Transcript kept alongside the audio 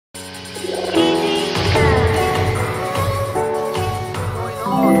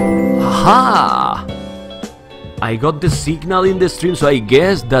Aha! I got the signal in the stream, so I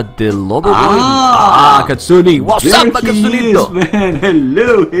guess that the lover boy... Katsuni! What's up, Katsunito? Man,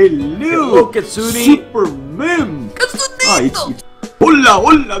 hello, Hello, Katsuni! Super Memb! Katsunito! Hola,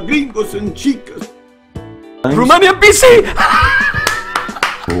 hola, gringos and chicas! Romanian PC!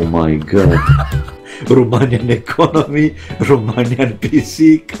 Oh my god. Romanian economy, Romanian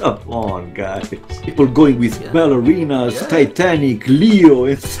PC, come on guys. People going with ballerinas, Titanic, Leo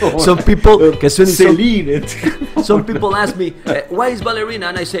and so on. Some people, Celine. Some people ask me, why is ballerina?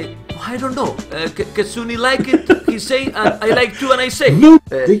 And I say, I don't know. Katsuni like it, he say, and I like too, and I say. No,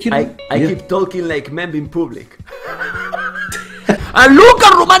 I keep talking like Memb in public. And look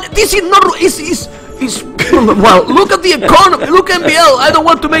at Romania, this is not, well, look at the economy, look at MBL, I don't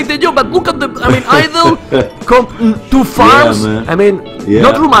want to make the joke, but look at the, I mean, Idle, two farms, yeah, I mean,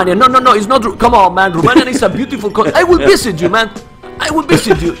 not Romania, no, it's not, come on man, Romania is a beautiful country, I will visit you man, I will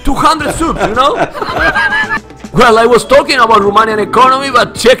visit you, 200 subs, you know? Well, I was talking about Romanian economy,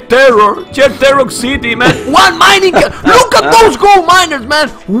 but check Terror City, man. One mining, look at those gold miners, man.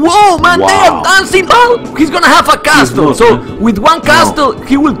 Whoa, man, they are dancing. Oh, he's gonna have a castle. So with one castle,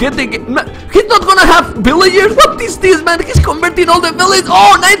 he will get the. He's not gonna have villagers. What is this, man? He's converting all the villages.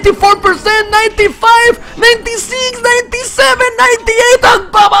 Oh, 94%, 95, 96, 97, 98, and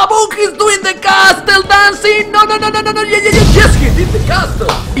Baba Book is doing the castle dancing. No, yes, he did the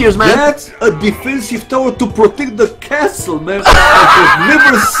castle. Here's, man. That's a defensive tower to protect the castle, man. I've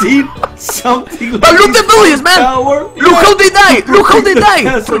never seen something like but look the villages, man. Tower. Look how they die. Look how they die.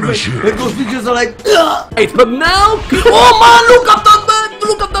 And those villages are like. Right, but now, oh man, look at that man.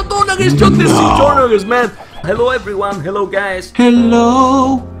 Look at that donor. He's just the corners, man. Hello everyone. Hello guys.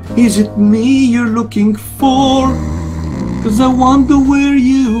 Hello, is it me you're looking for? Cause I wonder where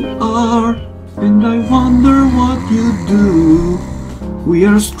you are, and I wonder what you do. We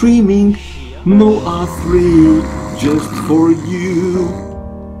are streaming Noah 3 just for you.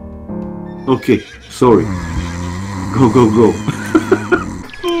 Okay, sorry. Go.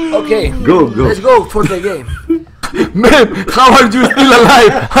 Okay, go. Let's go for the game. Man, how are you still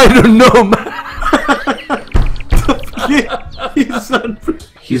alive? I don't know, man.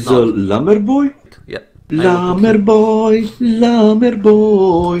 He's a lammer boy? Yeah. Lammer boy,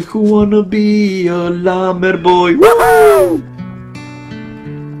 who wanna be a lammer boy? Woo!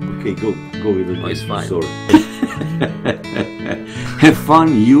 Okay, go with it. Oh, it's fine. Sorry. Have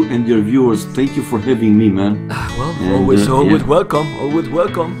fun, you and your viewers. Thank you for having me, man. Well, and, always welcome. Always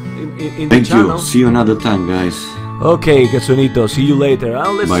welcome in the channel. Thank you. See you another time, guys. Okay, Katsunito. See you later.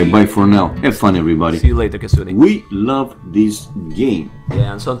 Bye for now. Have fun, everybody. See you later, Katsuni. We love this game.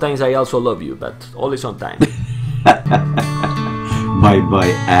 Yeah, and sometimes I also love you, but only sometimes.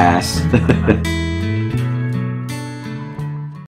 Bye, ass.